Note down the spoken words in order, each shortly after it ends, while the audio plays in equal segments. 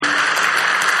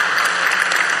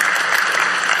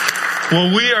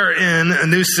Well, we are in a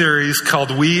new series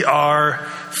called We Are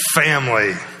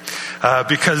Family.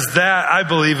 Because that, I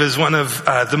believe, is one of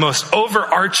the most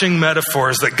overarching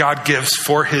metaphors that God gives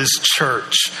for his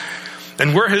church.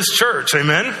 And we're his church,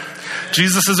 amen?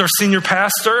 Jesus is our senior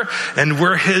pastor, and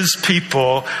we're his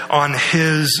people on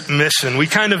his mission. We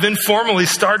kind of informally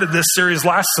started this series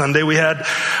last Sunday. We had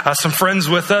some friends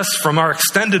with us from our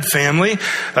extended family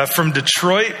from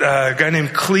Detroit, a guy named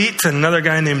Cleet and another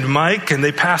guy named Mike, and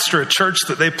they pastor a church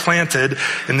that they planted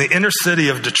in the inner city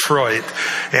of Detroit.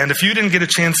 And if you didn't get a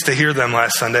chance to hear them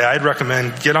last Sunday, I'd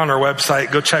recommend get on our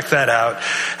website, go check that out.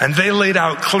 And they laid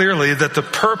out clearly that the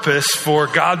purpose for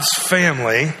God's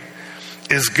family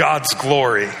is God's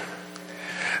glory.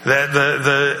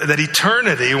 That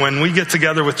eternity, when we get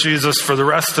together with Jesus for the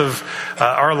rest of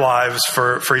our lives,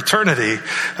 for eternity,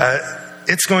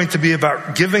 it's going to be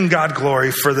about giving God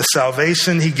glory for the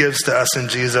salvation he gives to us in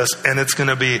Jesus, and it's going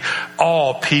to be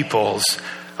all peoples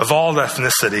of all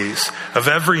ethnicities, of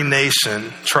every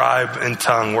nation, tribe, and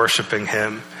tongue worshiping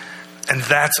him. And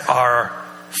that's our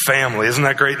family. Isn't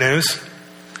that great news?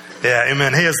 Yeah,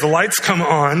 amen. Hey, as the lights come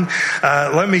on,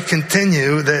 let me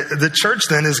continue. The church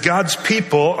then is God's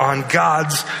people on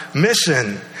God's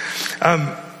mission.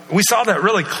 We saw that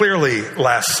really clearly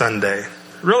last Sunday,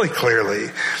 really clearly.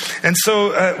 And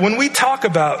so when we talk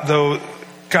about, though,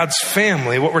 God's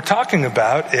family, what we're talking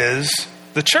about is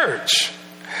the church.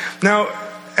 Now,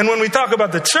 and when we talk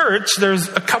about the church, there's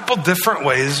a couple different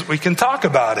ways we can talk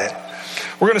about it.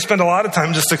 We're going to spend a lot of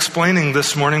time just explaining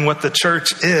this morning what the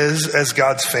church is as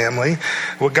God's family,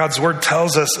 what God's word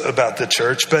tells us about the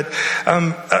church. But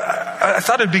I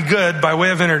thought it'd be good, by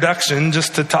way of introduction,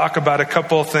 just to talk about a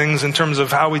couple of things in terms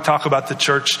of how we talk about the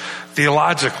church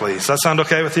theologically. Does that sound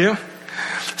okay with you?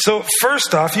 So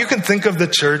first off, you can think of the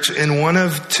church in one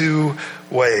of two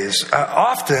ways.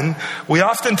 We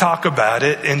often talk about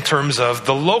it in terms of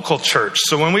the local church.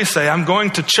 So when we say, I'm going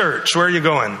to church, where are you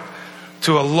going?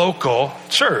 To a local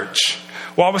church.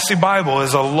 Wawasee Bible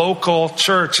is a local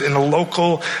church in a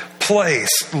local place.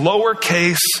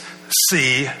 Lowercase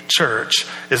c church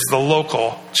is the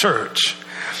local church.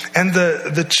 And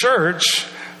the church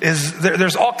is,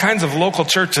 there's all kinds of local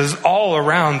churches all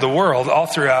around the world, all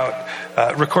throughout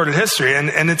recorded history.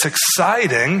 And it's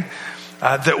exciting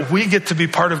that we get to be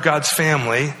part of God's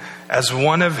family as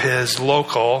one of his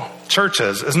local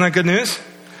churches. Isn't that good news?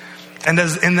 And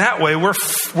in that way, we're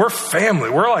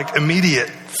family. We're like immediate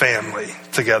family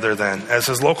together then as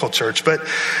his local church. But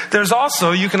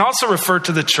you can also refer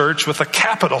to the church with a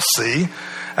capital C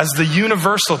as the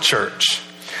universal church.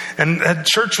 And a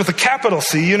church with a capital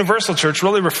C, universal church,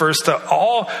 really refers to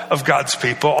all of God's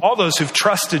people, all those who've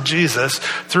trusted Jesus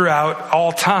throughout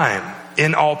all time,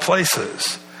 in all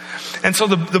places. And so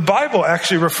the Bible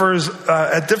actually refers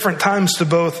at different times to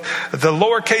both the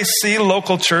lowercase c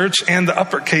local church and the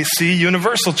uppercase C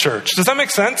universal church. Does that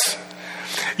make sense?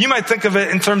 You might think of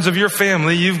it in terms of your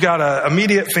family. You've got an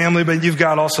immediate family, but you've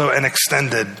got also an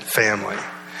extended family.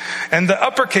 And the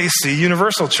uppercase C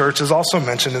universal church is also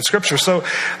mentioned in Scripture. So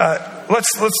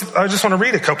I just want to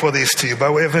read a couple of these to you by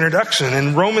way of introduction.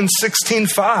 In Romans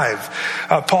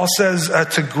 16:5, Paul says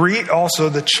to greet also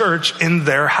the church in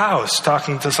their house.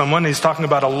 Talking to someone, he's talking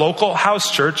about a local house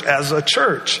church as a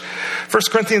church. 1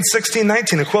 Corinthians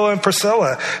 16:19, Aquila and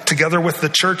Priscilla together with the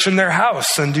church in their house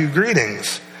send you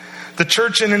greetings. The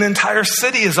church in an entire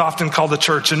city is often called a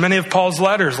church in many of Paul's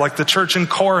letters, like the church in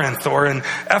Corinth or in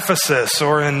Ephesus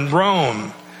or in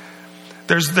Rome.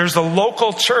 There's a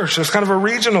local church. There's kind of a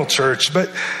regional church, but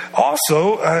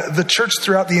also the church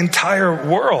throughout the entire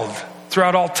world,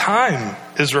 throughout all time,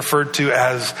 is referred to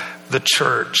as the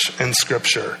church in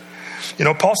Scripture. You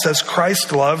know, Paul says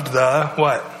Christ loved the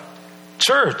what?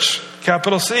 Church,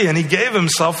 capital C, and he gave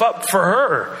himself up for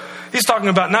her. He's talking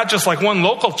about not just like one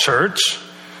local church,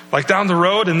 like down the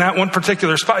road in that one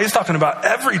particular spot. He's talking about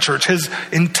every church, his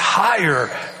entire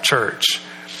church.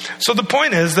 So the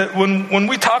point is that when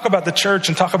we talk about the church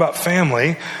and talk about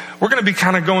family, we're going to be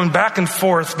kind of going back and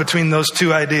forth between those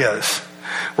two ideas.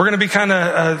 We're going to be kind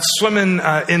of swimming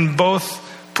in both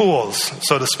pools,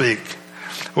 so to speak,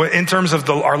 in terms of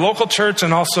our local church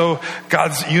and also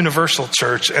God's universal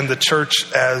church and the church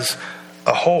as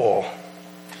a whole.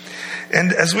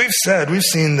 And as we've said, we've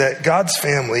seen that God's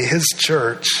family, his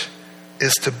church,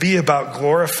 is to be about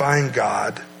glorifying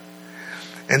God.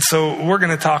 And so we're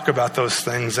going to talk about those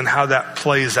things and how that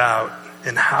plays out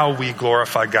and how we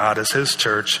glorify God as his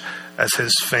church, as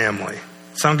his family.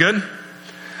 Sound good?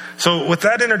 So with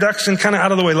that introduction kind of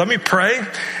out of the way, let me pray,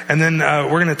 and then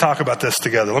we're going to talk about this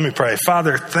together. Let me pray.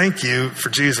 Father, thank you for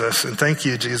Jesus, and thank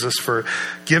you, Jesus, for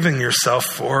giving yourself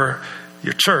for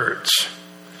your church.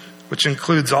 which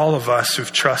includes all of us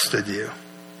who've trusted you.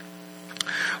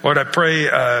 Lord, I pray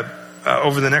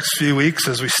over the next few weeks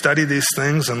as we study these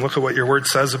things and look at what your word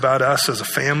says about us as a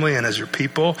family and as your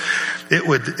people, it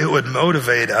would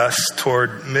motivate us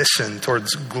toward mission,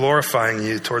 towards glorifying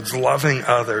you, towards loving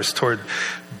others, toward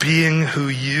being who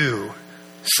you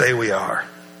say we are.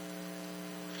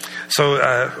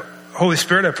 So, Holy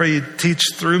Spirit, I pray you teach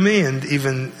through me and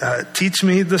even teach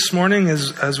me this morning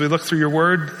as we look through your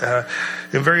word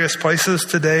in various places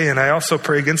today. And I also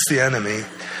pray against the enemy.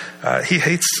 He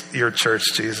hates your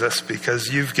church, Jesus,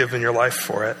 because you've given your life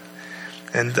for it.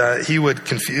 And he would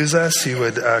confuse us. He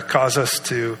would cause us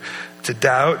to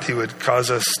doubt. He would cause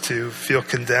us to feel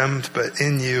condemned. But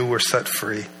in you, we're set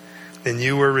free. In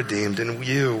you, we're redeemed. In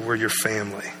you, we're your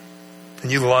family.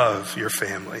 And you love your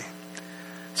family.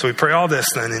 So we pray all this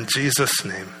then in Jesus'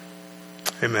 name.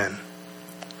 Amen.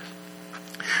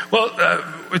 Well,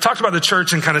 we talked about the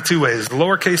church in kind of two ways.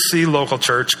 Lowercase c, local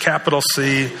church. Capital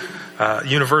C,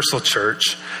 universal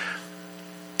church.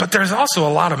 But there's also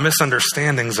a lot of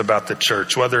misunderstandings about the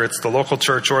church, whether it's the local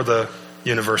church or the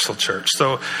universal church.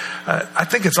 So I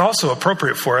think it's also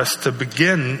appropriate for us to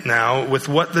begin now with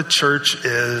what the church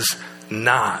is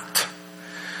not.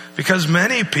 Because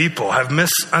many people have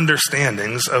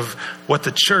misunderstandings of what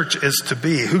the church is to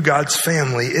be, who God's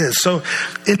family is. So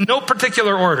in no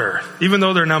particular order, even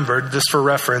though they're numbered, just for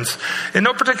reference, in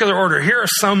no particular order, here are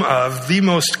some of the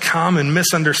most common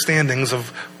misunderstandings of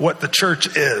what the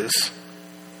church is.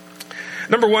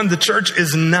 Number one, the church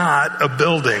is not a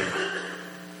building.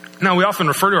 Now, we often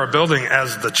refer to our building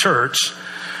as the church,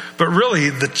 but really,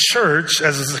 the church,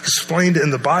 as is explained in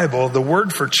the Bible, the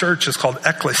word for church is called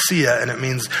ecclesia, and it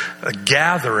means a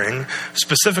gathering,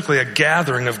 specifically a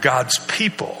gathering of God's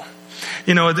people.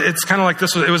 You know, it's kind of like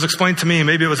this. It was explained to me,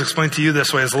 maybe it was explained to you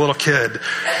this way as a little kid.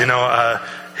 You know,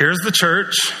 here's the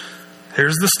church,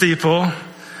 here's the steeple,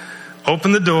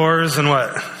 open the doors, and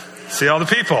what? See all the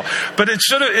people. But it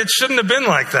shouldn't have been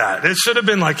like that. It should have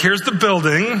been like, here's the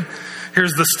building,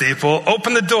 here's the steeple,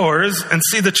 open the doors, and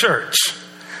see the church.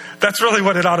 That's really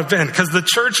what it ought to have been, because the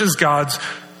church is God's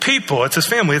people. It's his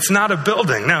family. It's not a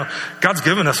building. Now, God's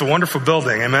given us a wonderful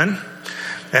building, amen?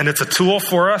 And it's a tool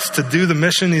for us to do the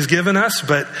mission he's given us,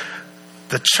 but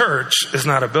the church is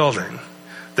not a building.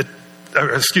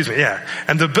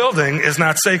 And the building is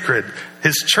not sacred.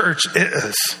 His church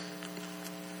is.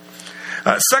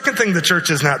 Second thing the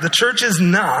church is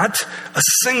not a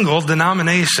single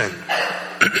denomination.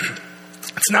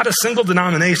 It's not a single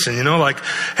denomination, you know, like,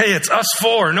 hey, it's us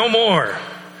four, no more.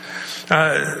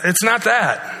 It's not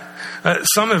that.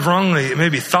 Some have wrongly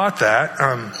maybe thought that.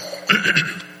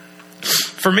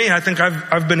 For me, I think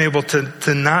I've been able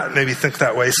to not maybe think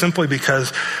that way simply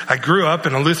because I grew up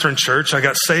in a Lutheran church. I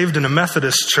got saved in a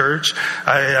Methodist church.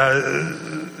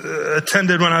 I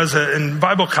attended when I was in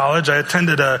Bible college. I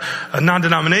attended a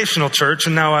non-denominational church,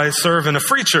 and now I serve in a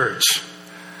free church.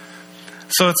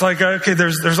 So it's like, okay,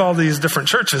 there's all these different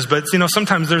churches, but, you know,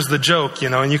 sometimes there's the joke, you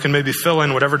know, and you can maybe fill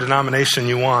in whatever denomination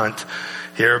you want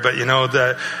here. But, you know,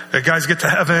 the guys get to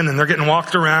heaven and they're getting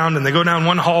walked around and they go down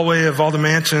one hallway of all the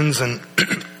mansions and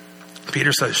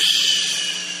Peter says,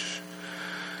 shh.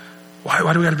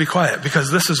 Why do we got to be quiet?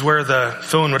 Because this is where the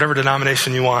fill in whatever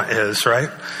denomination you want is, right?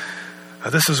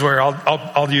 This is where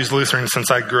I'll use Lutheran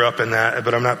since I grew up in that,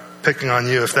 but I'm not picking on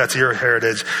you if that's your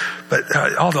heritage. But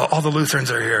all the Lutherans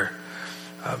are here.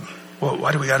 Well,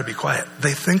 why do we got to be quiet?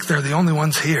 They think they're the only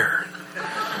ones here.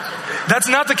 That's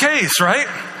not the case, right?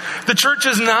 The church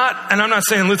is not, and I'm not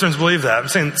saying Lutherans believe that. I'm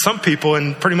saying some people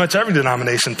in pretty much every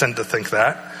denomination tend to think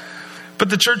that. But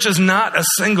the church is not a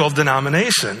single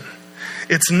denomination.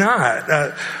 It's not.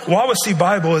 Wawasee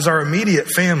Bible is our immediate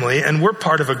family, and we're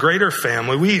part of a greater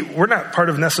family. We're not part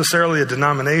of necessarily a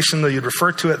denomination, though you'd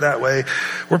refer to it that way.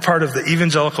 We're part of the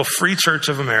Evangelical Free Church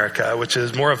of America, which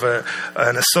is more of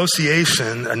an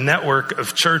association, a network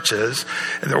of churches,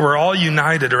 and that we're all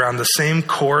united around the same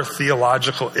core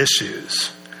theological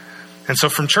issues. And so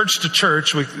from church to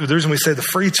church, the reason we say the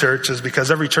free church is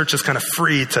because every church is kind of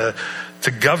free to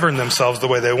govern themselves the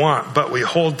way they want, but we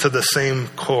hold to the same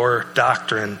core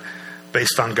doctrine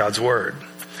based on God's word.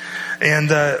 And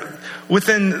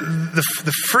within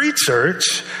the free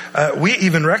church, we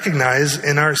even recognize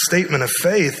in our statement of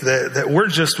faith that we're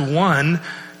just one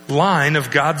line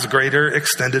of God's greater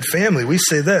extended family. We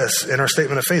say this in our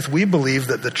statement of faith: we believe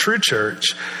that the true church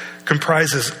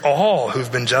comprises all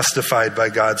who've been justified by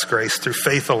God's grace through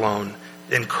faith alone,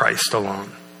 in Christ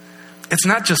alone. It's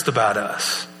not just about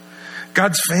us.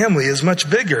 God's family is much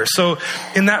bigger. So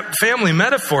in that family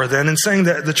metaphor then, in saying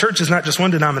that the church is not just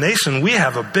one denomination, we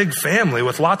have a big family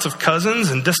with lots of cousins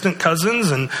and distant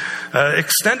cousins and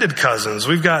extended cousins.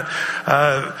 We've got,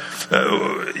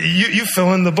 you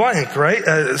fill in the blank, right?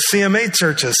 CMA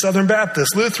churches, Southern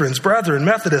Baptists, Lutherans, Brethren,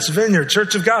 Methodists, Vineyard,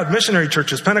 Church of God, missionary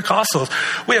churches, Pentecostals.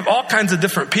 We have all kinds of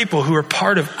different people who are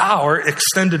part of our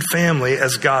extended family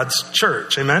as God's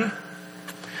church. Amen?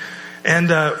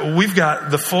 And we've got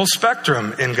the full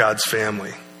spectrum in God's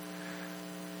family.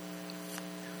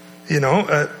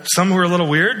 Some who are a little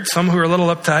weird, some who are a little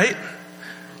uptight,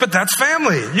 but that's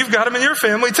family. You've got them in your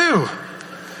family too.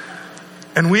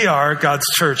 And we are God's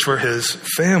church. We're his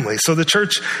family. So the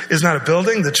church is not a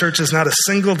building. The church is not a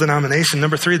single denomination.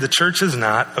 Number 3, the church is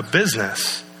not a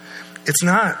business. It's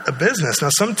not a business. Now,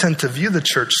 some tend to view the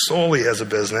church solely as a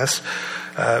business.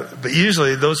 But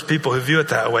usually those people who view it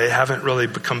that way haven't really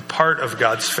become part of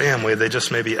God's family. They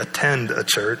just maybe attend a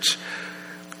church.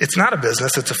 It's not a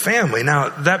business, it's a family. Now,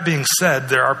 that being said,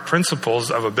 there are principles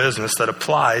of a business that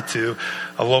apply to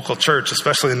a local church,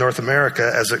 especially in North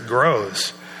America as it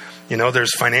grows.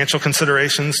 There's financial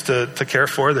considerations to care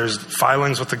for. There's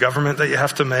filings with the government that you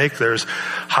have to make. There's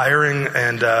hiring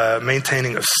and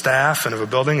maintaining of staff and of a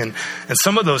building. And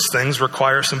some of those things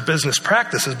require some business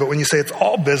practices. But when you say it's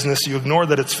all business, you ignore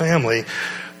that it's family.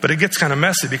 But it gets kind of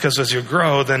messy because as you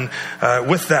grow, then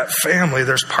with that family,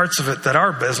 there's parts of it that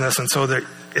are business. And so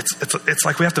it's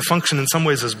like we have to function in some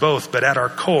ways as both. But at our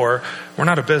core, we're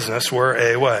not a business. We're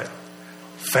a what?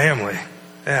 Family.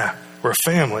 Yeah, we're a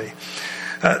family.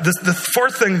 The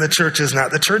fourth thing the church is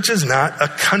not a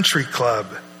country club.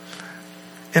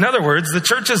 In other words, the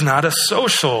church is not a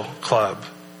social club.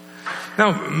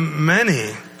 Now,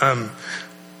 many,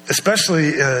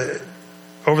 especially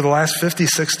over the last 50,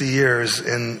 60 years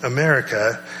in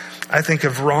America, I think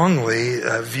have wrongly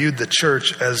viewed the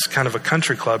church as kind of a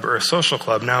country club or a social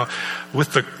club. Now,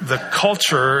 with the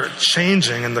culture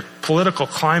changing and the political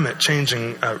climate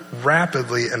changing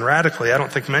rapidly and radically, I don't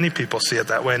think many people see it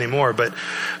that way anymore. But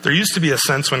there used to be a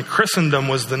sense when Christendom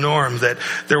was the norm that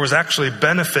there was actually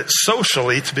benefit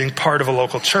socially to being part of a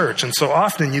local church. And so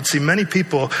often you'd see many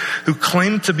people who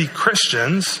claimed to be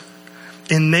Christians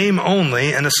in name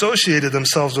only and associated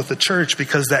themselves with the church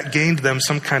because that gained them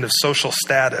some kind of social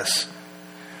status.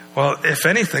 Well, if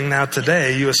anything, now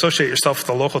today, you associate yourself with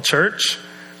the local church.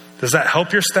 Does that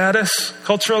help your status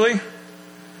culturally?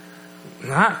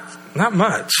 Not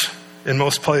much in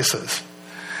most places.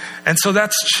 And so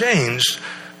that's changed.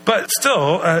 But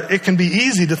still, it can be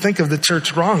easy to think of the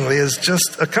church wrongly as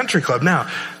just a country club.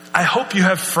 Now, I hope you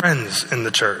have friends in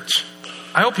the church.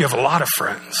 I hope you have a lot of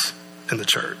friends in the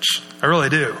church. I really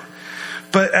do.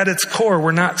 But at its core,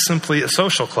 we're not simply a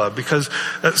social club because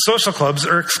social clubs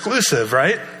are exclusive,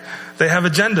 right? They have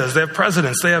agendas, they have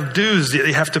presidents, they have dues that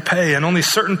you have to pay, and only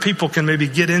certain people can maybe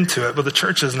get into it, but the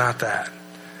church is not that.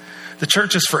 The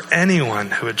church is for anyone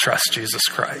who would trust Jesus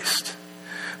Christ.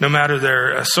 No matter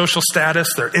their social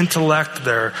status, their intellect,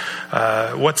 their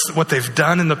what they've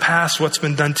done in the past, what's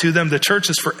been done to them, the church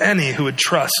is for any who would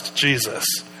trust Jesus.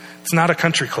 It's not a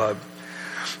country club.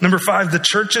 Number 5, the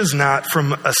church is not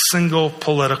from a single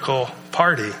political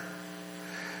party.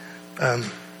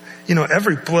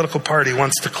 Every political party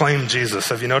wants to claim Jesus.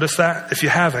 Have you noticed that? If you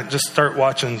haven't, just start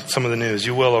watching some of the news.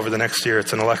 You will over the next year.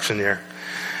 It's an election year.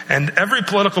 And every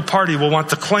political party will want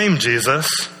to claim Jesus.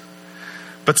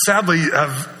 But sadly,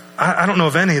 I don't know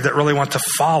of any that really want to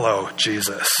follow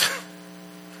Jesus.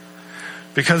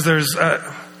 Because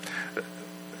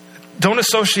don't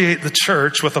associate the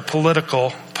church with a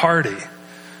political party.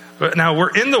 Now, we're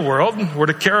in the world. We're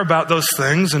to care about those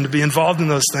things and to be involved in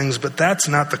those things, but that's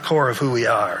not the core of who we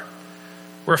are.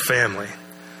 We're a family,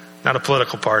 not a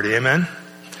political party. Amen?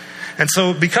 And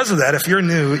so because of that, if you're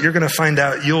new, you're going to find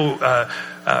out you'll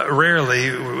rarely,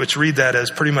 which read that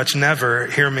as pretty much never,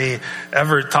 hear me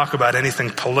ever talk about anything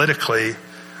politically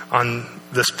on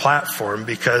this platform,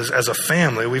 because as a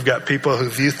family, we've got people who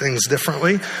view things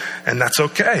differently, and that's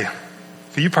okay.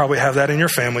 You probably have that in your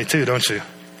family too, don't you?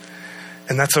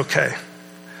 And that's okay.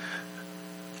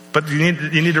 But you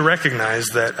need to recognize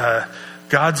that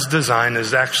God's design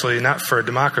is actually not for a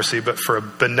democracy, but for a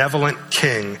benevolent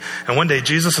king. And one day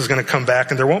Jesus is going to come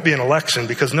back and there won't be an election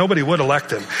because nobody would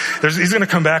elect him. He's going to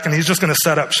come back and he's just going to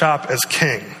set up shop as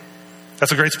king.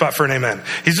 That's a great spot for an amen.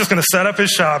 He's just going to set up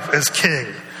his shop as king.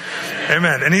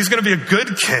 Amen. And he's going to be a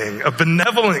good king, a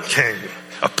benevolent king,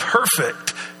 a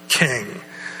perfect king.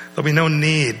 There'll be no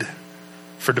need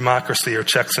for democracy or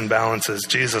checks and balances.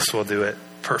 Jesus will do it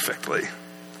perfectly.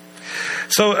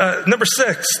 So number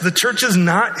 6, the church is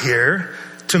not here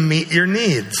to meet your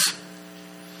needs.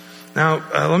 Now,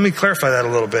 let me clarify that a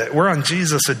little bit. We're on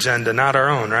Jesus' agenda, not our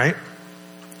own, right?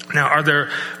 Now, are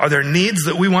there needs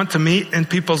that we want to meet in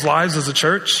people's lives as a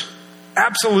church?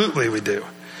 Absolutely we do.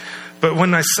 But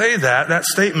when I say that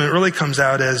statement really comes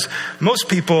out as most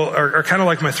people are kind of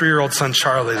like my 3-year-old son,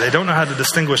 Charlie. They don't know how to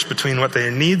distinguish between what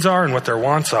their needs are and what their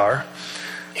wants are.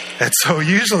 And so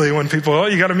usually when people,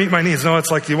 you got to meet my needs. No,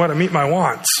 it's like, you want to meet my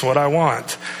wants, what I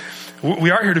want. We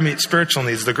are here to meet spiritual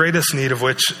needs, the greatest need of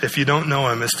which, if you don't know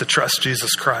him, is to trust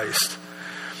Jesus Christ.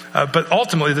 But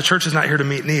ultimately, the church is not here to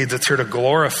meet needs. It's here to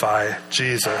glorify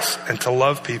Jesus and to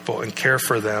love people and care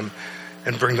for them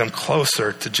and bring them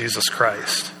closer to Jesus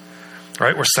Christ.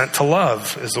 Right? We're sent to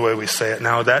love is the way we say it.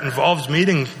 Now, that involves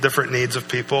meeting different needs of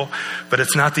people, but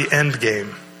it's not the end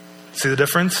game. See the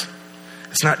difference?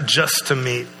 It's not just to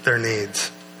meet their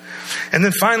needs. And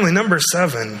then finally, number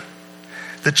 7,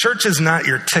 the church is not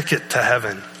your ticket to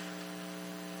heaven.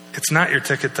 It's not your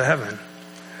ticket to heaven.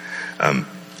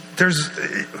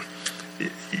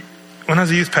 When I was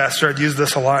a youth pastor, I'd use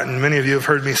this a lot, and many of you have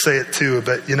heard me say it too,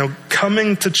 but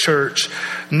coming to church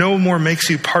no more makes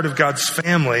you part of God's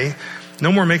family,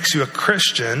 no more makes you a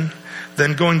Christian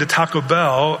than going to Taco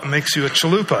Bell makes you a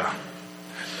chalupa.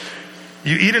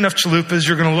 You eat enough chalupas,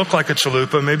 you're going to look like a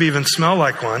chalupa, maybe even smell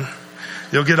like one.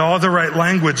 You'll get all the right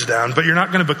language down, but you're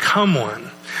not going to become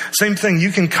one. Same thing,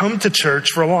 you can come to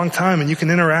church for a long time and you can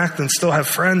interact and still have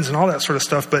friends and all that sort of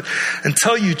stuff, but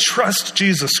until you trust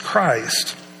Jesus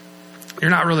Christ, you're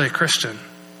not really a Christian.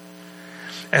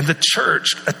 And the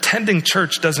church, attending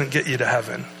church doesn't get you to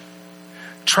heaven.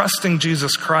 Trusting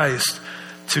Jesus Christ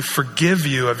to forgive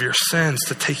you of your sins,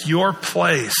 to take your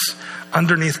place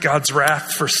underneath God's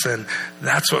wrath for sin,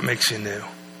 that's what makes you new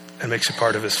and makes you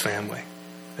part of his family.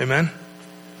 Amen?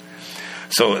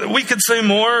 So we could say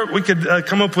more. We could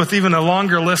come up with even a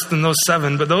longer list than those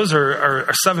 7, but those are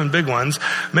 7 big ones.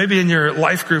 Maybe in your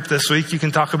life group this week, you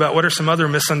can talk about what are some other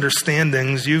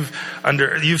misunderstandings you've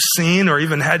seen or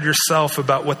even had yourself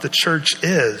about what the church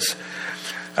is.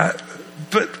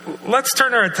 But let's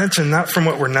turn our attention not from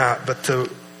what we're not, but to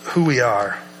who we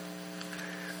are.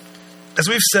 As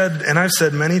we've said, and I've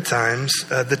said many times,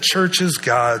 the church is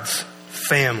God's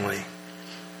family.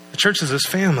 The church is his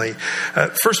family. 1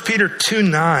 Peter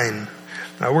 2:9.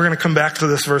 We're going to come back to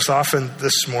this verse often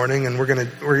this morning, and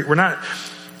we're not.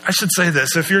 I should say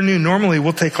this: if you're new, normally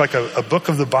we'll take like a book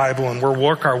of the Bible and we'll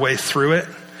work our way through it,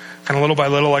 kind of little by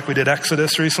little, like we did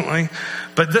Exodus recently.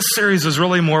 But this series is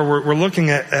really more. We're looking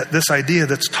at this idea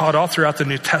that's taught all throughout the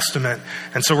New Testament,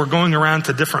 and so we're going around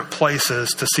to different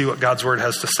places to see what God's Word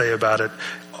has to say about it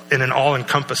in an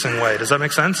all-encompassing way. Does that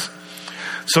make sense?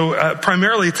 So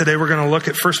primarily today we're going to look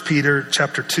at 1 Peter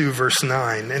chapter 2, verse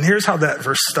 9. And here's how that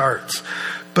verse starts.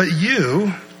 But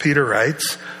you, Peter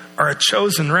writes, are a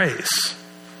chosen race,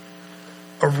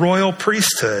 a royal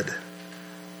priesthood,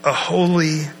 a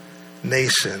holy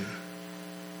nation.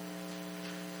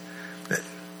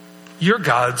 You're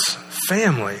God's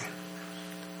family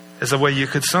is a way you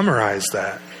could summarize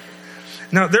that.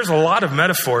 Now, there's a lot of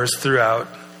metaphors throughout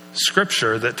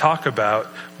Scripture that talk about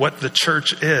what the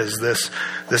church is, this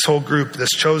whole group,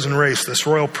 this chosen race, this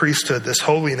royal priesthood, this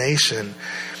holy nation.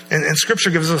 And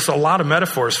Scripture gives us a lot of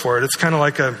metaphors for it. It's kind of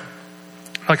like a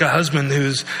husband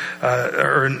who's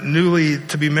or a newly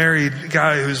to be married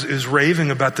guy who's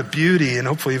raving about the beauty, and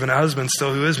hopefully even a husband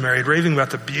still who is married, raving about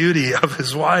the beauty of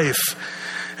his wife.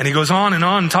 And he goes on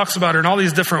and talks about her in all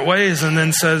these different ways, and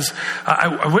then says,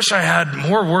 I wish I had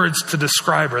more words to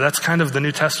describe her. That's kind of the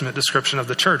New Testament description of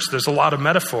the church. There's a lot of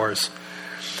metaphors.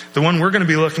 The one we're going to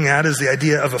be looking at is the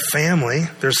idea of a family.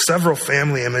 There's several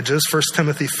family images. 1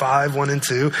 Timothy 5, 1 and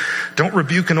 2. Don't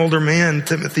rebuke an older man,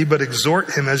 Timothy, but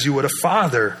exhort him as you would a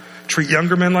father. Treat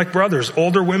younger men like brothers,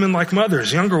 older women like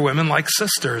mothers, younger women like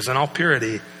sisters, in all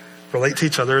purity. Relate to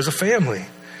each other as a family.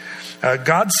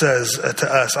 God says to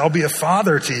us, I'll be a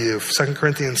father to you, 2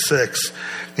 Corinthians 6.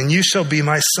 And you shall be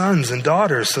my sons and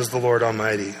daughters, says the Lord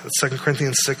Almighty. That's 2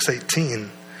 Corinthians 6:18.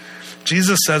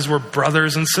 Jesus says we're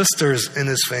brothers and sisters in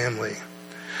his family.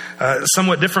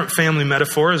 Somewhat different family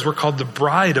metaphor is we're called the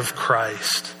bride of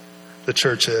Christ. The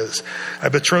church is. I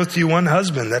betroth you one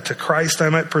husband, that to Christ I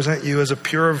might present you as a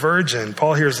pure virgin.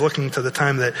 Paul here is looking to the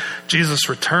time that Jesus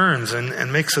returns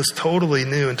and makes us totally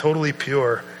new and totally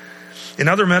pure. In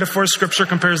other metaphors, Scripture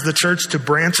compares the church to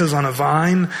branches on a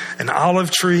vine, an olive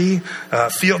tree,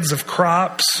 fields of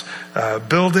crops,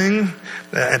 building,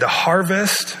 and a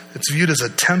harvest. It's viewed as a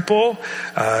temple,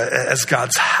 as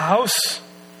God's house.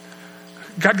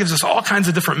 God gives us all kinds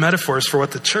of different metaphors for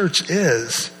what the church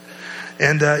is.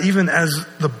 And even as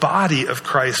the body of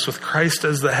Christ, with Christ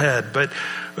as the head. But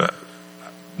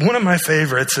one of my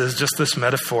favorites is just this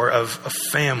metaphor of a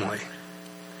family.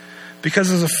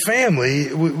 Because as a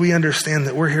family, we understand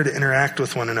that we're here to interact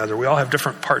with one another. We all have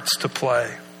different parts to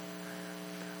play.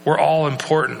 We're all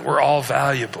important. We're all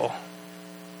valuable.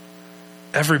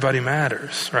 Everybody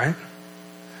matters, right?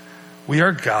 We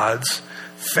are God's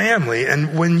family.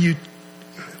 And when you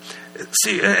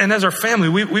see, and as our family,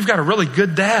 we've got a really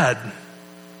good dad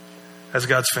as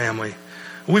God's family.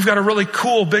 We've got a really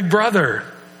cool big brother.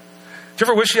 Do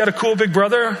you ever wish you had a cool big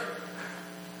brother?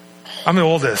 I'm the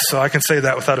oldest, so I can say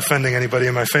that without offending anybody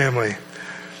in my family.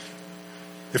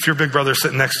 If your big brother's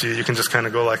sitting next to you, you can just kind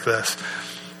of go like this.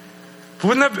 But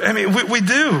wouldn't that, we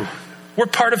do. We're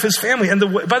part of his family. And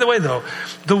by the way, though,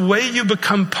 the way you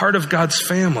become part of God's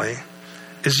family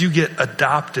is you get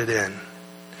adopted in.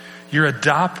 You're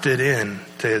adopted in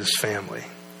to his family.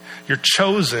 You're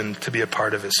chosen to be a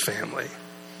part of his family.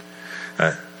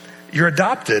 You're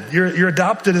adopted. You're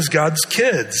adopted as God's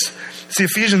kids. See,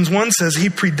 Ephesians 1 says he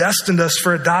predestined us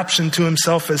for adoption to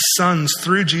himself as sons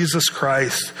through Jesus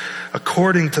Christ,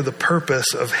 according to the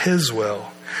purpose of his will.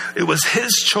 It was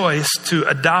his choice to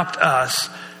adopt us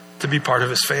to be part of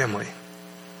his family.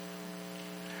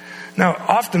 Now,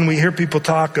 often we hear people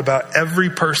talk about every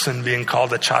person being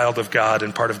called a child of God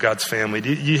and part of God's family.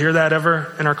 Do you hear that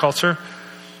ever in our culture?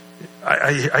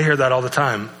 I hear that all the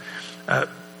time. But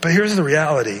here's the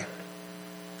reality.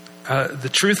 The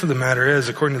truth of the matter is,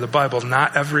 according to the Bible,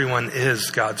 not everyone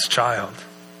is God's child.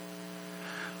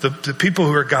 The people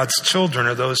who are God's children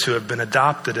are those who have been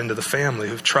adopted into the family,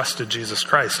 who've trusted Jesus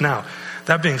Christ. Now,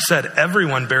 that being said,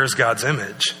 everyone bears God's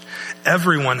image.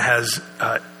 Everyone has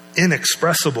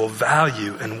inexpressible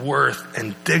value and worth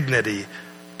and dignity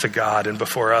to God and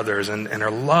before others, and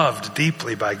are loved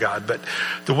deeply by God. But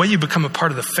the way you become a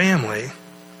part of the family,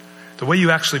 the way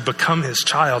you actually become his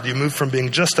child, you move from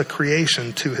being just a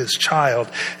creation to his child,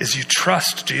 is you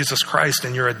trust Jesus Christ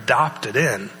and you're adopted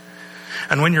in.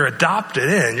 And when you're adopted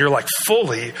in, you're like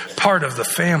fully part of the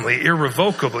family,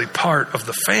 irrevocably part of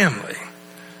the family.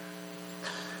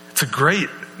 It's a great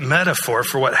metaphor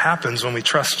for what happens when we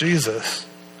trust Jesus.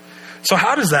 So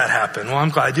how does that happen? Well, I'm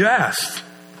glad you asked.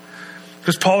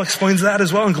 Because Paul explains that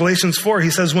as well in Galatians 4. He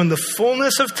says, when the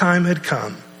fullness of time had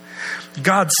come,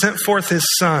 God sent forth his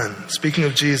son, speaking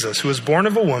of Jesus, who was born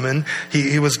of a woman.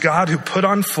 He was God who put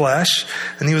on flesh,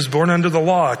 and he was born under the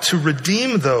law to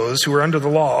redeem those who were under the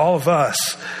law, all of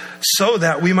us, so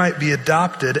that we might be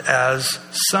adopted as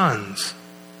sons.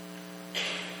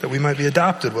 That we might be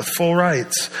adopted with full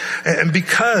rights. And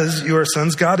because you are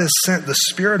sons, God has sent the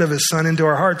Spirit of his Son into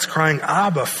our hearts, crying,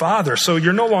 Abba, Father. So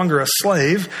you're no longer a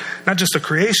slave, not just a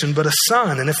creation, but a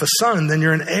son. And if a son, then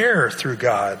you're an heir through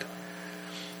God.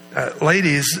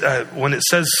 Ladies, when it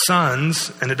says sons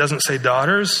and it doesn't say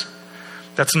daughters,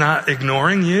 that's not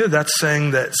ignoring you. That's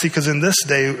saying that, see, because in this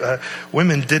day,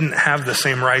 women didn't have the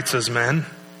same rights as men.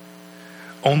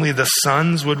 Only the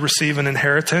sons would receive an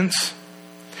inheritance.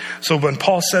 So when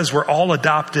Paul says we're all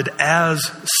adopted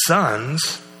as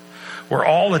sons, we're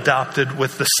all adopted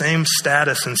with the same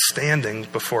status and standing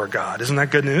before God. Isn't that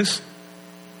good news?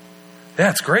 Yeah,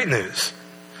 it's great news.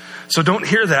 So don't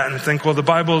hear that and think, well, the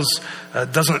Bible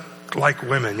doesn't like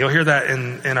women. You'll hear that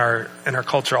in our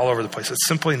culture all over the place. It's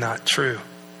simply not true.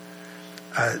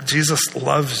 Jesus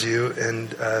loves you, and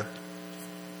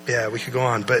we could go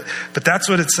on, but that's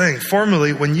what it's saying.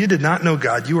 Formerly, when you did not know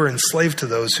God, you were enslaved to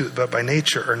those who, but by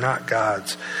nature, are not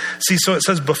God's. See, so it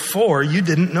says before you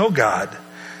didn't know God,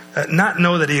 not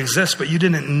know that he exists, but you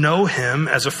didn't know him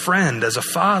as a friend, as a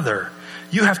father.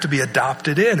 You have to be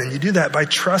adopted in, and you do that by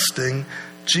trusting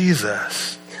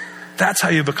Jesus. That's how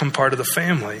you become part of the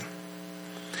family.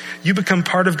 You become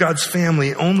part of God's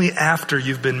family only after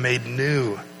you've been made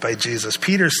new by Jesus.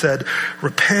 Peter said,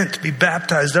 repent, be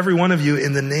baptized, every one of you,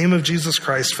 in the name of Jesus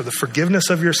Christ for the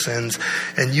forgiveness of your sins,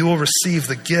 and you will receive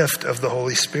the gift of the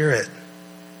Holy Spirit.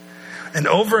 And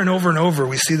over and over,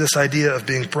 we see this idea of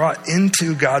being brought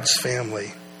into God's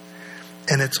family.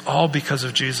 And it's all because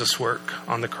of Jesus' work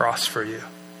on the cross for you.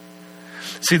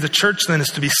 See, the church then is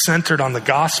to be centered on the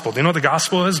gospel. Do you know what the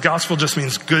gospel is? Gospel just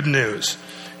means good news.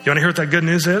 You want to hear what that good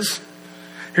news is?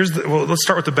 Let's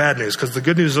start with the bad news, because the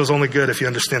good news is only good if you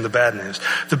understand the bad news.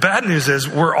 The bad news is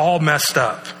we're all messed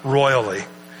up royally.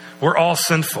 We're all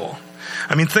sinful.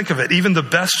 I mean, think of it. Even the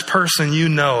best person you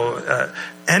know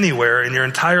anywhere in your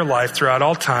entire life throughout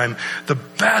all time, the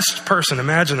best person,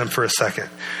 imagine them for a second.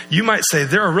 You might say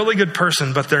they're a really good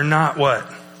person, but they're not what?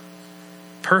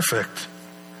 Perfect.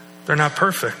 They're not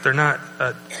perfect. They're not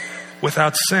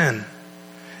without sin.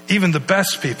 Even the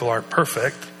best people aren't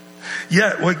perfect.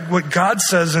 Yet what God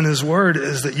says in his word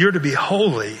is that you're to be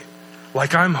holy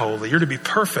like I'm holy. You're to be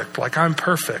perfect like I'm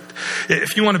perfect.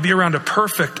 If you want to be around a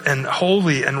perfect and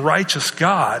holy and righteous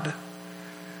God,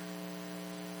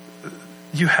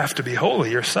 you have to be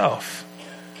holy yourself.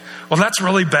 Well, that's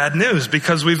really bad news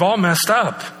because we've all messed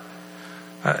up.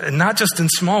 Not just in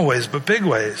small ways, but big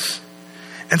ways.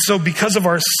 And so because of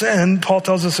our sin, Paul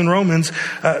tells us in Romans,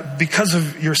 because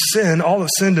of your sin, all have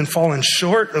sinned and fallen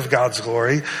short of God's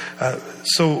glory.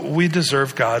 So we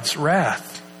deserve God's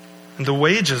wrath. And the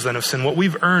wages then of sin, what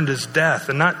we've earned is death.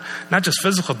 And not just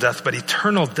physical death, but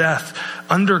eternal death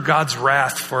under God's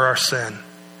wrath for our sin.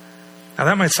 Now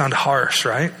that might sound harsh,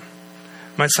 right?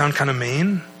 Might sound kind of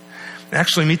mean.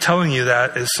 Actually, me telling you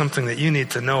that is something that you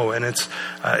need to know, and it's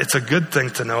a good thing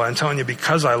to know. I'm telling you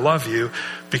because I love you,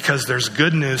 because there's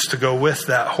good news to go with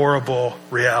that horrible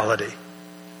reality. Do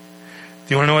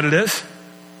you want to know what it is?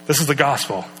 This is the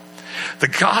gospel. The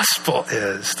gospel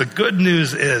is, the good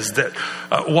news is that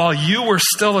while you were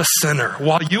still a sinner,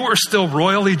 while you were still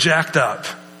royally jacked up,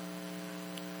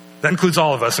 that includes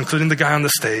all of us, including the guy on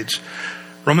the stage,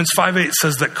 Romans 5:8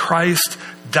 says that Christ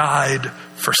died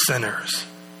for sinners.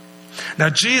 Now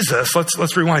Jesus,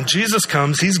 let's rewind. Jesus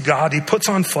comes, he's God, he puts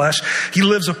on flesh, he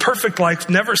lives a perfect life,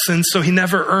 never sins, so he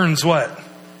never earns what?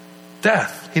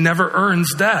 Death. He never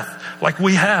earns death like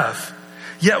we have.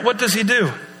 Yet what does he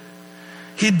do?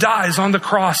 He dies on the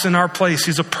cross in our place.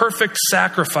 He's a perfect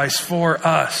sacrifice for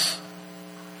us.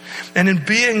 And in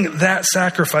being that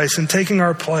sacrifice and taking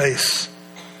our place,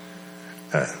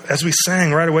 as we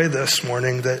sang right away this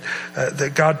morning,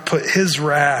 that God put his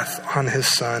wrath on his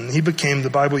son. He became, the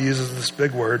Bible uses this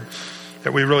big word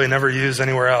that we really never use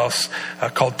anywhere else,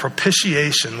 called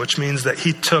propitiation, which means that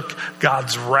he took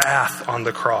God's wrath on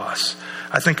the cross.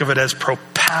 I think of it as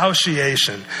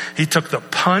propitiation. He took the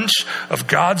punch of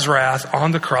God's wrath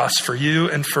on the cross for you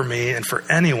and for me and for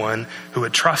anyone who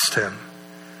would trust him.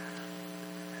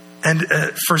 And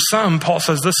for some, Paul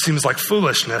says this seems like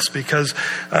foolishness because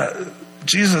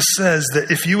Jesus says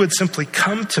that if you would simply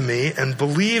come to me and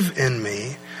believe in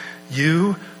me,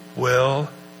 you will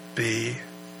be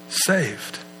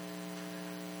saved.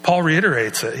 Paul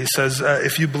reiterates it. He says,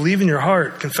 if you believe in your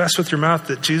heart, confess with your mouth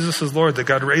that Jesus is Lord, that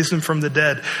God raised him from the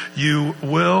dead, you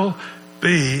will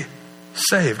be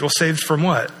saved. Well, saved from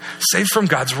what? Saved from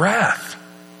God's wrath.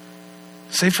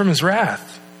 Saved from his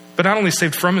wrath. But not only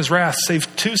saved from his wrath,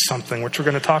 saved to something, which we're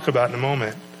going to talk about in a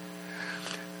moment.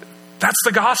 That's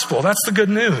the gospel. That's the good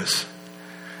news.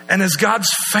 And as God's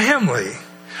family,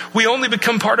 we only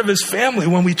become part of his family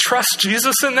when we trust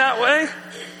Jesus in that way.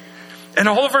 And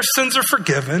all of our sins are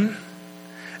forgiven.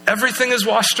 Everything is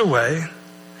washed away.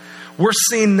 We're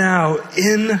seen now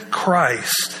in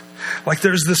Christ. Like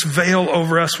there's this veil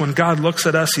over us. When God looks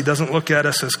at us, he doesn't look at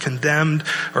us as condemned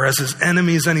or as his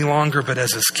enemies any longer, but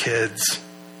as his kids.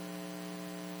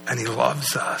 And he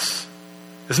loves us.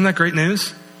 Isn't that great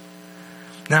news?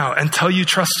 Now, until you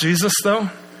trust Jesus, though,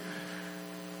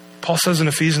 Paul says in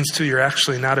Ephesians 2, you're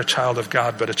actually not a child of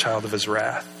God, but a child of his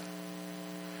wrath.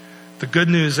 The good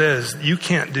news is you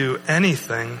can't do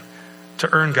anything to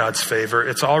earn God's favor.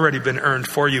 It's already been earned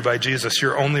for you by Jesus.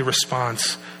 Your only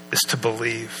response is to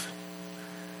believe.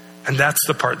 And that's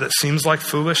the part that seems like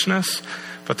foolishness,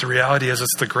 but the reality is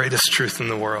it's the greatest truth in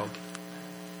the world.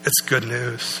 It's good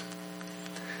news.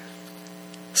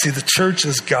 See, the church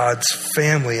is God's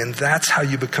family, and that's how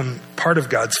you become part of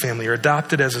God's family. You're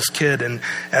adopted as his kid, and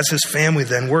as his family,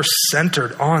 then we're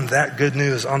centered on that good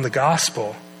news, on the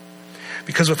gospel.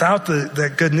 Because without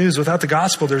that good news, without the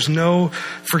gospel, there's no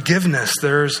forgiveness,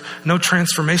 there's no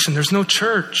transformation, there's no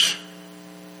church.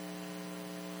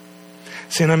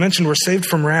 See, and I mentioned we're saved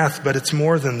from wrath, but it's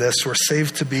more than this. We're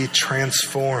saved to be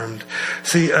transformed.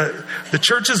 See, the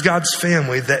church is God's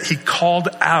family that he called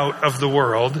out of the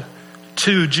world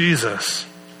to Jesus.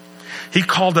 He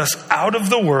called us out of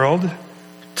the world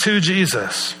to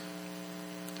Jesus.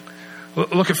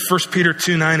 Look at 1 Peter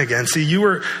 2:9 again. See, you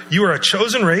are a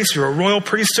chosen race. You're a royal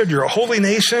priesthood. You're a holy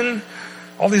nation.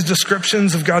 All these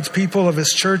descriptions of God's people, of his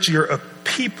church. You're a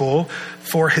people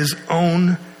for his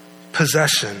own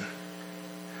possession.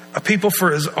 A people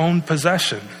for his own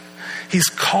possession. He's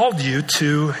called you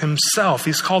to himself.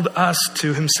 He's called us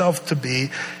to himself to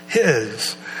be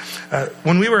his.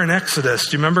 When we were in Exodus,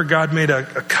 do you remember God made a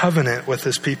covenant with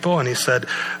his people? And he said,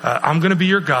 I'm going to be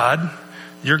your God.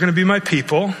 You're going to be my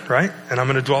people, right? And I'm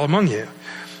going to dwell among you.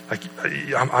 Like,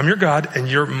 I'm your God and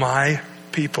you're my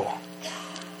people.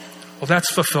 Well,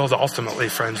 that's fulfilled ultimately,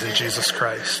 friends, in Jesus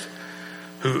Christ.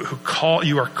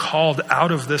 You are called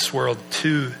out of this world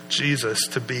to Jesus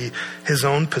to be his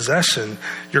own possession.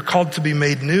 You're called to be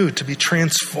made new, to be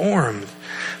transformed.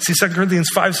 See, 2 Corinthians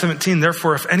 5:17,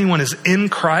 therefore, if anyone is in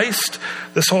Christ,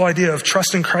 this whole idea of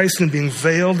trusting Christ and being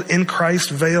veiled in Christ,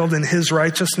 veiled in his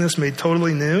righteousness, made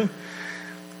totally new.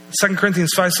 2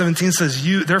 Corinthians 5:17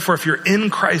 says, therefore, if you're in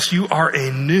Christ, you are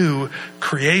a new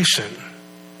creation.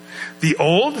 The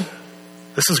old,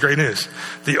 this is great news.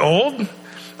 The old,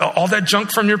 all that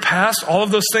junk from your past, all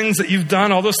of those things that you've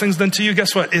done, all those things done to you,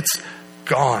 guess what? It's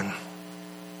gone.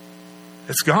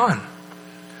 It's gone.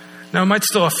 Now, it might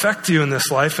still affect you in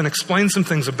this life and explain some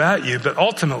things about you, but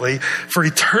ultimately, for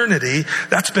eternity,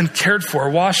 that's been cared for,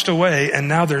 washed away, and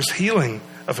now there's healing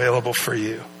available for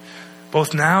you,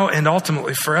 both now and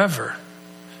ultimately forever.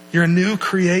 You're a new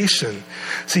creation.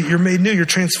 See, you're made new, you're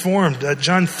transformed.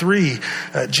 John 3,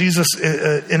 Jesus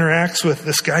interacts with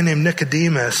this guy named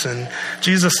Nicodemus, and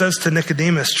Jesus says to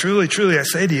Nicodemus, truly, truly, I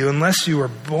say to you, unless you are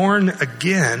born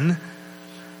again,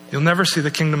 you'll never see the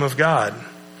kingdom of God.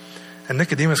 And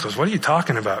Nicodemus goes, what are you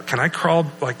talking about? Can I crawl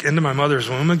into my mother's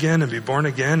womb again and be born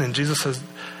again? And Jesus says,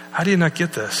 how do you not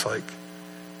get this?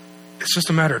 It's just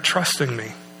a matter of trusting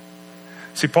me.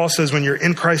 See, Paul says when you're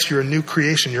in Christ, you're a new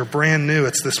creation. You're brand new.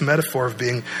 It's this metaphor of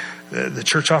being, the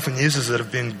church often uses it, of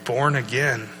being born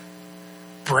again.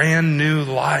 Brand new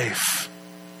life.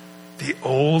 The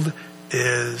old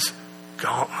is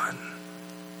gone.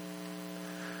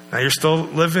 Now you're still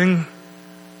living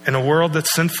in a world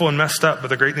that's sinful and messed up, but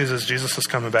the great news is Jesus is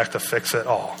coming back to fix it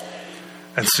all.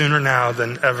 And sooner now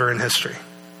than ever in history.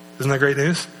 Isn't that great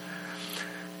news?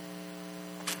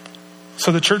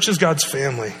 So the church is God's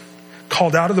family,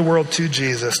 called out of the world to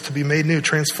Jesus, to be made new,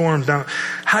 transformed. Now,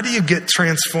 how do you get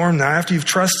transformed now after you've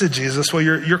trusted Jesus? Well,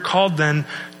 you're called then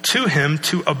to him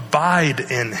to abide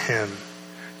in him,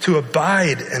 to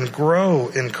abide and grow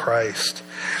in Christ.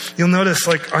 You'll notice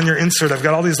on your insert, I've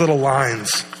got all these little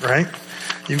lines, right?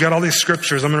 You've got all these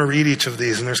scriptures. I'm going to read each of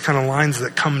these, and there's kind of lines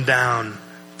that come down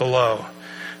below.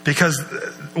 Because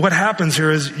what happens here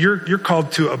is you're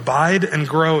called to abide and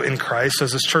grow in Christ,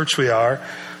 as this church we are,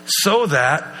 so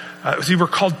that, we're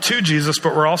called to Jesus,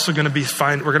 but we're also going to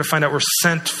find out we're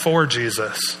sent for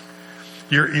Jesus.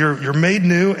 You're made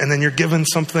new, and then you're given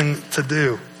something to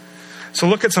do. So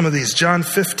look at some of these. John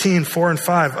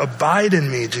 15:4-5. Abide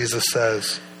in me, Jesus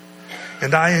says,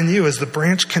 and I in you, as the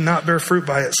branch cannot bear fruit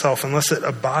by itself unless it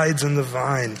abides in the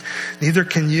vine. Neither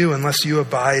can you unless you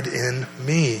abide in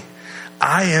me.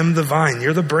 I am the vine,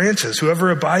 you're the branches. Whoever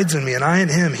abides in me and I in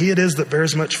him, he it is that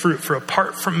bears much fruit. For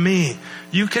apart from me,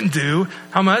 you can do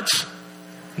how much?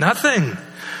 Nothing.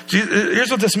 Here's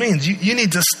what this means. You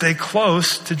need to stay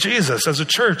close to Jesus. As a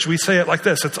church, we say it like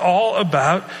this. It's all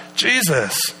about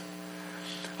Jesus.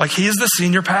 He's the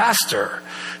senior pastor.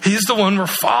 He's the one we're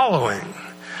following.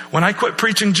 When I quit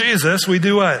preaching Jesus, we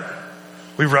do what?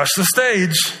 We rush the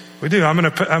stage. We do. I'm going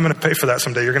to pay for that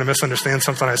someday. You're going to misunderstand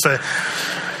something I say.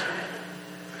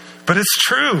 But it's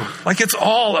true. It's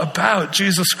all about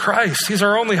Jesus Christ. He's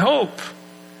our only hope.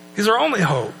 He's our only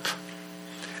hope.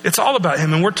 It's all about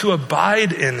him, and we're to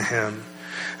abide in him.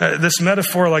 This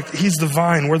metaphor, he's the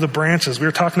vine, we're the branches. We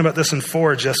were talking about this in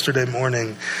Forge yesterday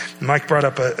morning. Mike brought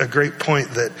up a great point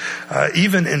that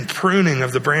even in pruning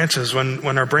of the branches,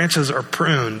 when our branches are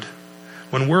pruned,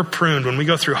 when we're pruned, when we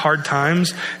go through hard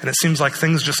times and it seems like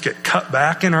things just get cut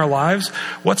back in our lives,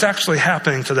 what's actually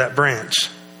happening to that branch?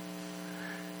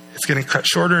 It's getting cut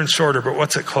shorter and shorter, but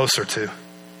what's it closer to?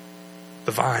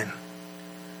 The vine.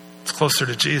 It's closer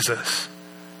to Jesus.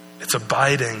 It's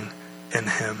abiding in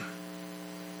him.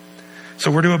 So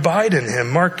we're to abide in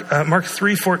him. Mark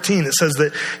 3:14, it says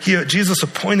that Jesus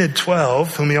appointed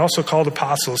 12, whom he also called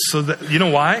apostles, so that, you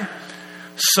know why?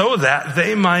 So that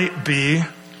they might be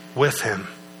with him.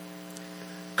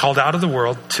 Called out of the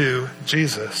world to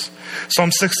Jesus.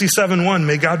 Psalm 67:1,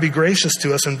 may God be gracious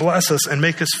to us and bless us and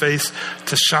make his face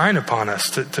to shine upon us,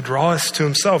 to draw us to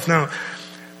himself. Now,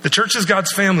 the church is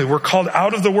God's family. We're called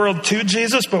out of the world to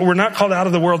Jesus, but we're not called out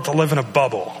of the world to live in a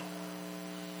bubble.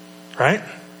 Right?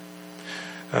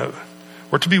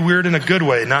 We're to be weird in a good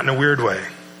way, not in a weird way.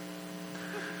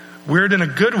 Weird in a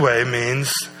good way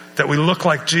means that we look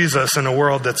like Jesus in a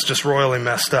world that's just royally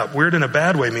messed up. Weird in a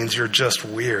bad way means you're just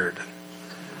weird.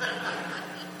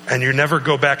 And you never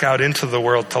go back out into the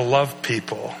world to love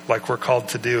people like we're called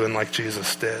to do and like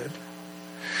Jesus did.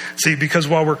 See, because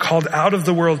while we're called out of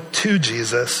the world to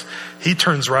Jesus, he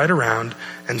turns right around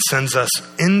and sends us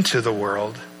into the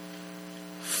world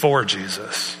for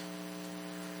Jesus.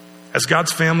 As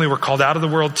God's family, we're called out of the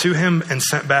world to him and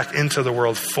sent back into the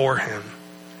world for him.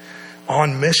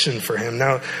 On mission for him.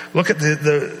 Now, look at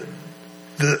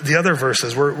the other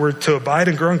verses. We're to abide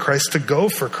and grow in Christ, to go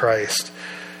for Christ.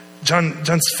 John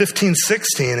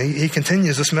 15:16, he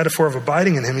continues this metaphor of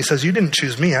abiding in him. He says, you didn't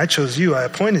choose me, I chose you, I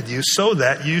appointed you so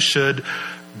that you should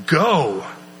go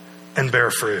and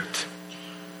bear fruit.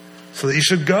 So that you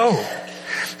should go.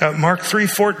 Mark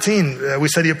 3:14, we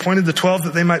said he appointed the 12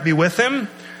 that they might be with him.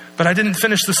 But I didn't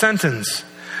finish the sentence.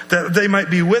 That they might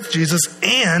be with Jesus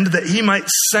and that he might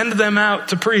send them out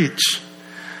to preach.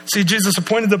 See, Jesus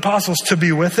appointed the apostles to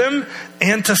be with him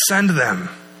and to send them.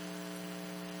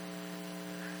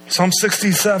 Psalm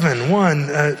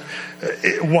 67:1.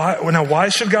 Why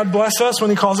should God bless us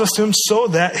when he calls us to him? So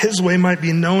that his way might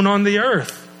be known on the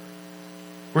earth.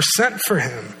 We're sent for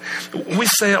him. We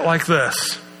say it like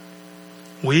this.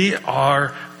 We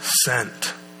are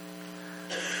sent.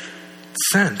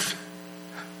 Sent.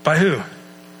 By who?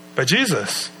 By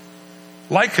Jesus.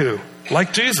 Like who?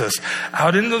 Like Jesus.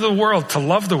 Out into the world to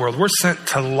love the world. We're sent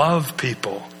to love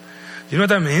people. You know what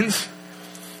that means?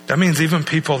 That means even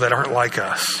people that aren't like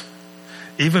us.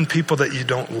 Even people that you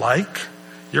don't like,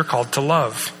 you're called to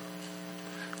love.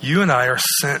 You and I are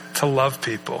sent to love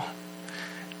people.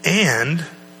 And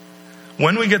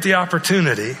when we get the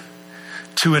opportunity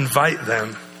to invite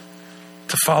them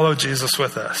to follow Jesus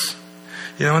with us.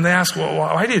 You know, and they ask, well,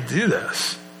 why do you do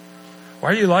this? Why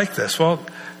are you like this? Well,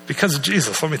 because of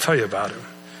Jesus. Let me tell you about him.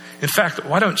 In fact,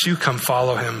 why don't you come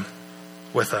follow him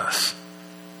with us?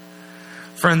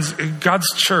 Friends, God's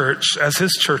church, as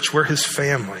his church, we're his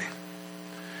family.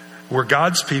 We're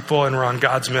God's people and we're on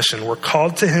God's mission. We're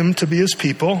called to him to be his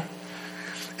people.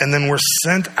 And then we're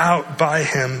sent out by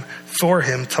him, for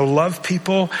him, to love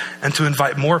people and to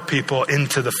invite more people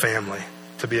into the family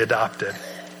to be adopted.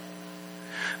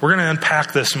 We're going to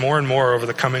unpack this more and more over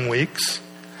the coming weeks.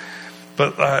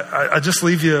 But I just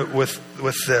leave you with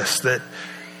this, that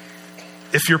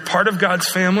if you're part of God's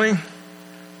family,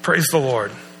 praise the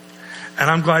Lord. And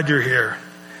I'm glad you're here.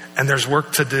 And there's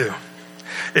work to do.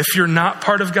 If you're not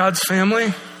part of God's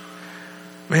family,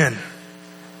 man,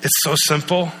 it's so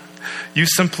simple. You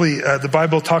simply, the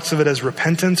Bible talks of it as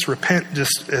repentance. Repent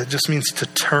just means to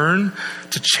turn,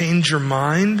 to change your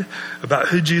mind about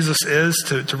who Jesus is,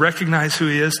 to recognize who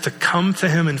he is, to come to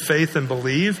him in faith and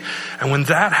believe. And when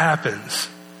that happens,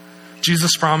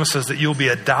 Jesus promises that you'll be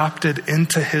adopted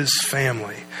into his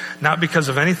family. Not because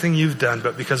of anything you've done,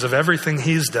 but because of everything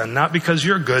he's done. Not because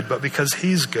you're good, but because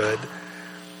he's good.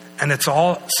 And it's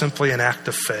all simply an act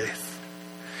of faith.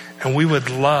 And we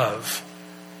would love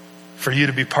for you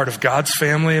to be part of God's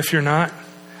family if you're not,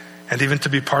 and even to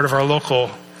be part of our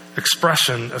local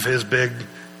expression of his big,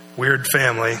 weird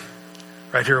family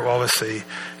right here at Wawasee.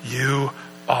 You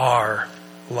are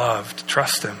loved.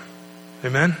 Trust him.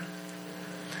 Amen?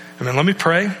 Amen. Let me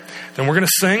pray. Then we're going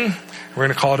to sing. We're going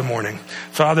to call it a morning.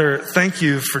 Father, thank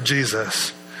you for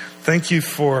Jesus. Thank you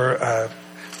for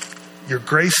your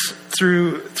grace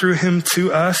through him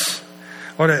to us.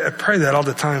 Lord, I pray that all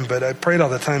the time, but I pray it all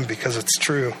the time because it's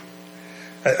true.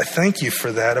 I thank you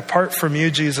for that. Apart from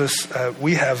you, Jesus,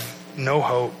 we have no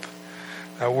hope.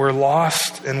 We're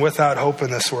lost and without hope in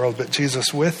this world, but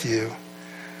Jesus, with you,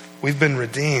 we've been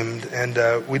redeemed.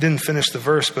 And we didn't finish the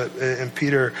verse, but in 1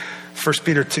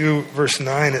 Peter 2, verse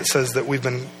 9, it says that we've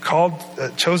been called,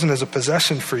 chosen as a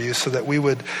possession for you so that we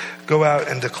would go out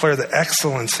and declare the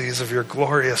excellencies of your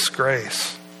glorious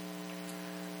grace.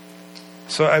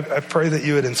 So I pray that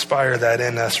you would inspire that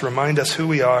in us, remind us who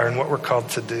we are and what we're called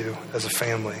to do as a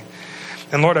family.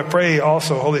 And Lord, I pray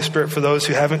also, Holy Spirit, for those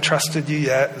who haven't trusted you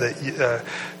yet,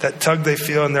 that tug they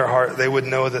feel in their heart, they would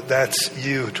know that that's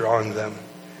you drawing them.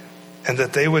 And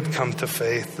that they would come to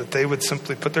faith, that they would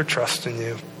simply put their trust in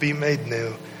you, be made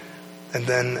new, and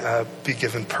then be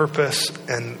given purpose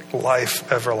and life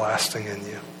everlasting in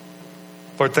you.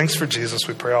 Lord, thanks for Jesus.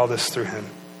 We pray all this through him.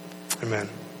 Amen.